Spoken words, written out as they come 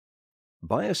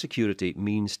Biosecurity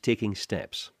means taking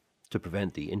steps to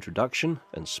prevent the introduction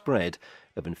and spread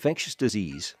of infectious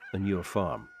disease on your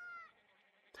farm.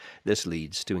 This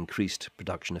leads to increased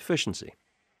production efficiency,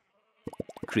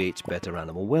 creates better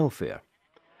animal welfare,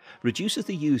 reduces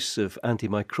the use of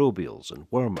anti-microbials and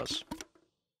wormers,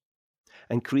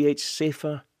 and creates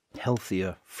safer,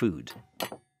 healthier food.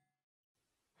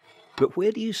 But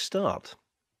where do you start?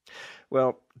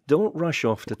 Well, don't rush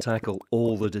off to tackle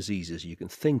all the diseases you can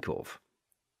think of.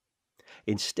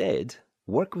 Instead,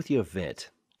 work with your vet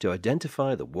to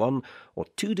identify the one or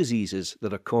two diseases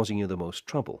that are causing you the most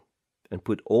trouble and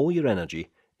put all your energy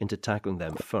into tackling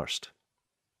them first.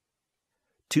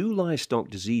 Two livestock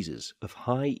diseases of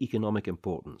high economic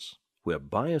importance where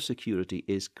biosecurity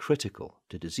is critical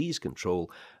to disease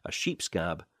control are sheep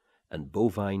scab and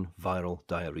bovine viral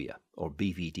diarrhea, or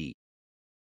BVD.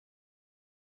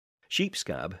 Sheep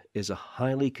scab is a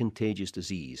highly contagious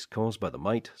disease caused by the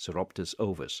mite Psoroptes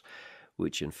ovis,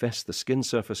 which infests the skin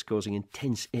surface, causing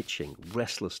intense itching,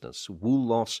 restlessness, wool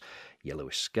loss,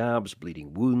 yellowish scabs,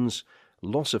 bleeding wounds,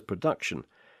 loss of production,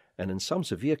 and in some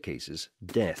severe cases,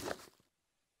 death.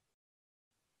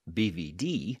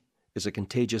 BVD is a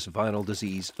contagious viral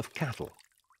disease of cattle.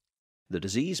 The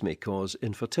disease may cause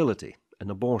infertility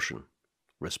and abortion,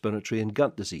 respiratory and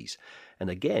gut disease, and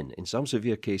again, in some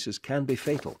severe cases, can be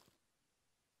fatal.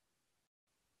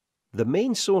 The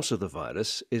main source of the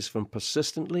virus is from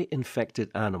persistently infected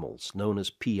animals, known as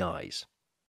PIs.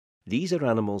 These are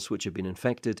animals which have been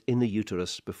infected in the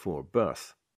uterus before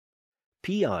birth.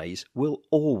 PIs will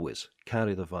always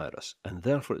carry the virus, and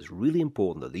therefore it's really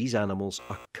important that these animals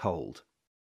are culled.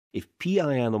 If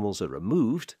PI animals are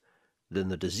removed, then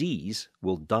the disease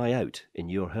will die out in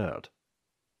your herd.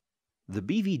 The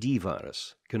BVD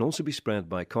virus can also be spread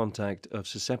by contact of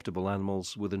susceptible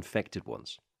animals with infected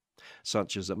ones,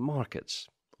 such as at markets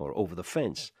or over the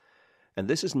fence, and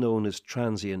this is known as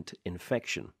transient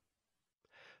infection.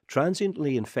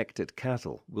 Transiently infected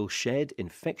cattle will shed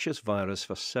infectious virus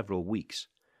for several weeks,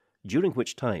 during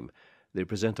which time they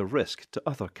present a risk to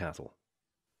other cattle.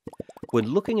 When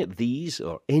looking at these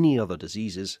or any other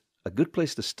diseases, a good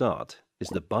place to start is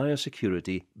the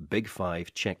Biosecurity Big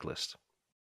 5 checklist.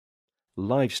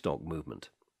 Livestock movement,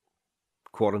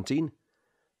 quarantine,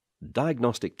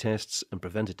 diagnostic tests and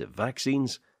preventative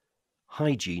vaccines,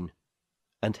 hygiene,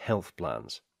 and health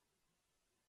plans.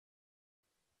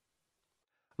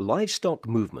 Livestock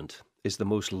movement is the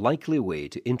most likely way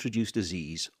to introduce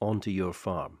disease onto your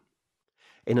farm.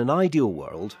 In an ideal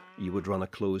world, you would run a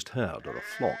closed herd or a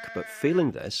flock, but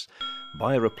failing this,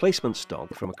 buy a replacement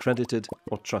stock from accredited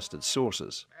or trusted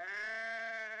sources.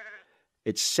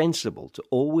 It's sensible to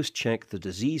always check the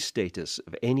disease status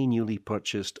of any newly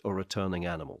purchased or returning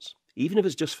animals, even if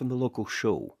it's just from the local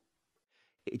show.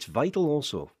 It's vital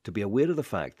also to be aware of the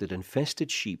fact that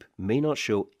infested sheep may not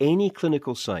show any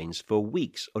clinical signs for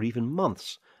weeks or even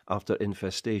months after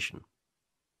infestation.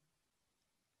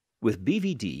 With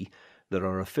BVD, there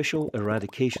are official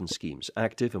eradication schemes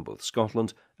active in both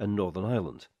Scotland and Northern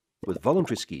Ireland, with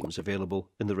voluntary schemes available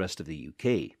in the rest of the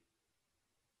UK.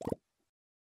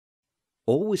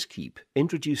 Always keep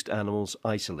introduced animals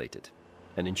isolated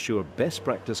and ensure best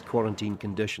practice quarantine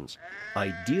conditions,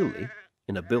 ideally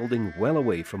in a building well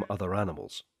away from other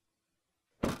animals.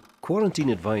 Quarantine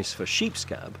advice for sheep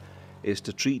scab is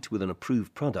to treat with an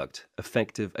approved product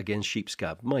effective against sheep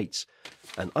scab mites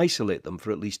and isolate them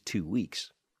for at least 2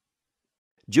 weeks.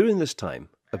 During this time,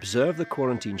 observe the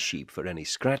quarantined sheep for any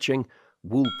scratching,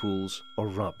 wool pools or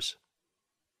rubs.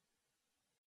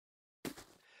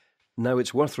 Now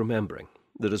it's worth remembering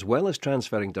that as well as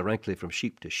transferring directly from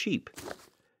sheep to sheep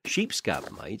scab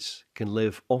mites can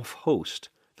live off-host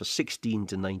for 16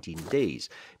 to 19 days,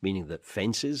 meaning that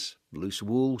fences, loose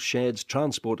wool, sheds,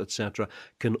 transport, etc.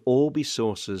 can all be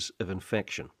sources of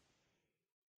infection.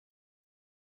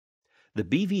 The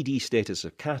BVD status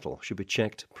of cattle should be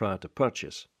checked prior to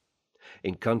purchase.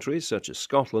 In countries such as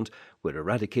Scotland, where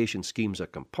eradication schemes are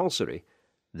compulsory,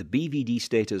 the BVD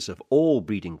status of all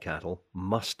breeding cattle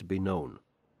must be known.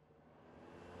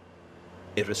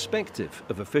 Irrespective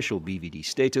of official BVD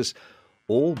status,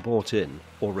 all bought-in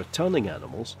or returning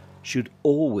animals should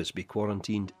always be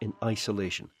quarantined in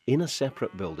isolation in a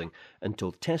separate building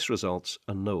until test results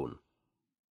are known.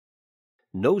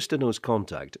 Nose-to-nose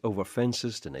contact over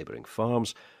fences to neighbouring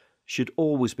farms should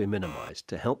always be minimised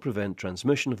to help prevent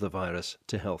transmission of the virus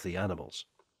to healthy animals.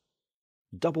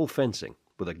 Double fencing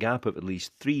with a gap of at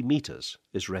least 3 metres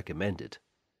is recommended.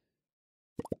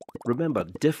 Remember,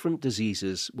 different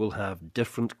diseases will have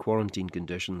different quarantine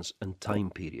conditions and time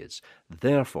periods.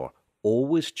 Therefore,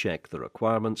 always check the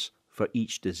requirements for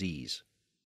each disease.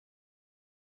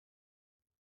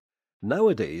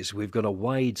 Nowadays, we've got a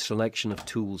wide selection of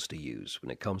tools to use when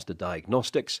it comes to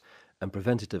diagnostics and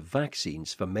preventative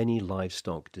vaccines for many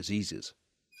livestock diseases.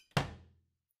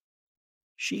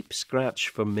 Sheep scratch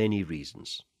for many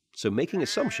reasons, so making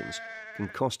assumptions can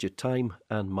cost you time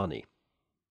and money.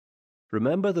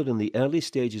 Remember that in the early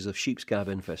stages of sheep scab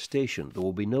infestation, there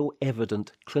will be no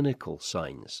evident clinical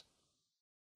signs.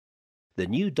 The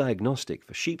new diagnostic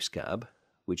for sheep scab,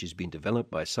 which has been developed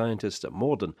by scientists at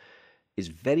Moredun, is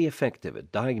very effective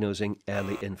at diagnosing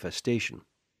early infestation.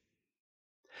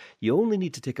 You only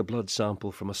need to take a blood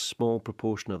sample from a small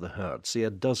proportion of the herd, say a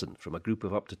dozen from a group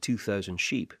of up to 2,000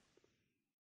 sheep.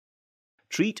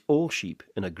 Treat all sheep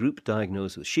in a group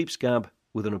diagnosed with sheep scab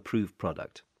with an approved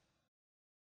product.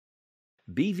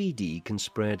 BVD can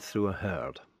spread through a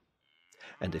herd,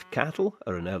 and if cattle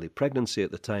are in early pregnancy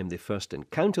at the time they first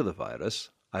encounter the virus,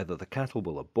 either the cattle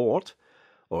will abort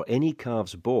or any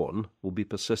calves born will be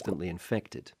persistently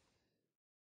infected.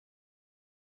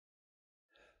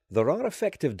 There are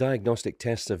effective diagnostic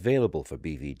tests available for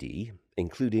BVD,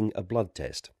 including a blood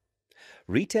test.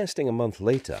 Retesting a month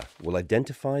later will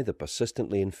identify the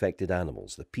persistently infected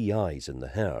animals, the PIs in the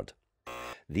herd.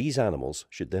 These animals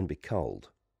should then be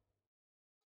culled.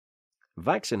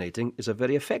 Vaccinating is a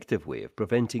very effective way of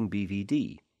preventing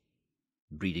BVD.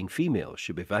 Breeding females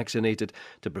should be vaccinated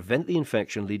to prevent the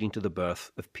infection leading to the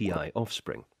birth of PI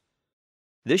offspring.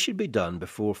 This should be done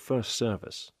before first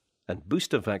service, and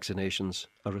booster vaccinations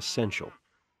are essential.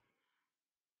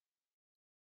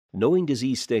 Knowing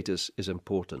disease status is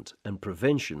important, and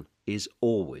prevention is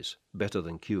always better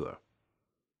than cure.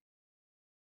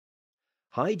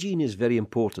 Hygiene is very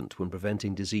important when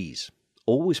preventing disease.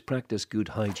 Always practice good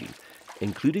hygiene,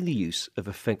 including the use of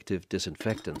effective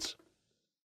disinfectants.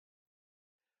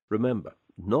 Remember,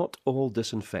 not all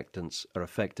disinfectants are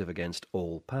effective against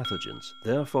all pathogens.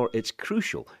 Therefore, it's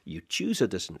crucial you choose a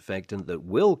disinfectant that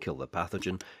will kill the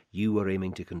pathogen you are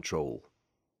aiming to control.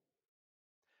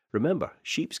 Remember,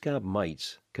 sheep scab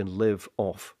mites can live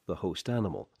off the host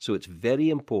animal, so it's very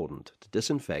important to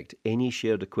disinfect any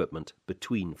shared equipment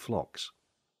between flocks.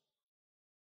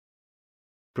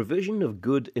 Provision of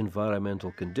good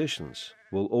environmental conditions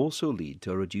will also lead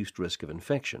to a reduced risk of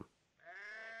infection.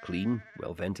 Clean,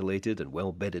 well-ventilated and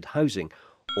well-bedded housing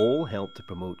all help to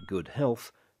promote good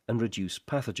health and reduce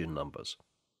pathogen numbers.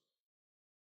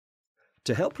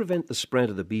 To help prevent the spread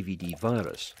of the BVD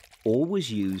virus,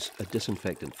 always use a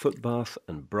disinfectant foot bath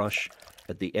and brush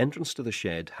at the entrance to the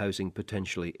shed housing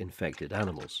potentially infected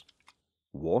animals.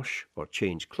 Wash or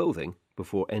change clothing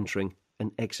before entering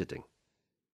and exiting.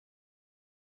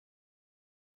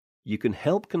 You can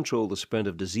help control the spread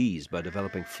of disease by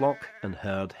developing flock and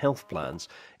herd health plans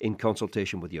in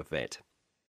consultation with your vet.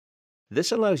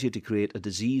 This allows you to create a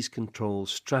disease control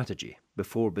strategy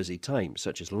before busy times,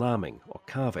 such as lambing or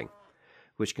calving,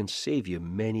 which can save you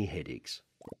many headaches.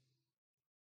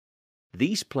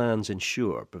 These plans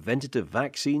ensure preventative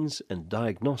vaccines and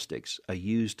diagnostics are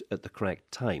used at the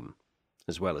correct time,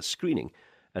 as well as screening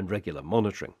and regular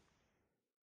monitoring.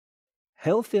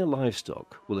 Healthier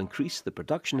livestock will increase the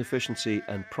production efficiency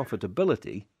and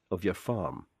profitability of your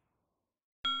farm.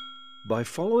 By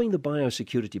following the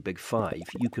Biosecurity Big 5,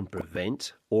 you can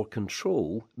prevent or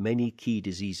control many key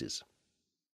diseases.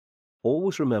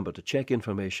 Always remember to check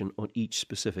information on each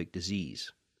specific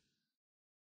disease.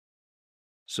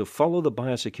 So follow the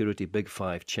Biosecurity Big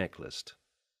 5 checklist: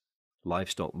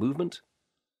 livestock movement,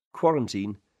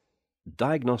 quarantine,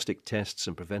 diagnostic tests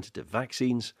and preventative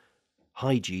vaccines,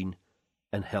 hygiene,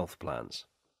 and health plans.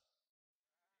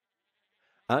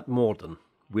 At Moredun,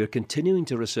 we are continuing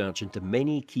to research into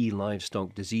many key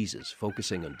livestock diseases,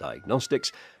 focusing on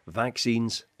diagnostics,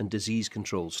 vaccines, and disease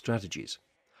control strategies,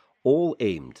 all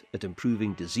aimed at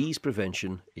improving disease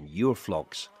prevention in your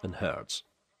flocks and herds.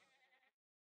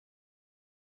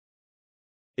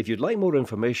 If you'd like more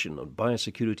information on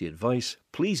biosecurity advice,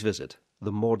 please visit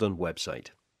the Moredun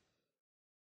website.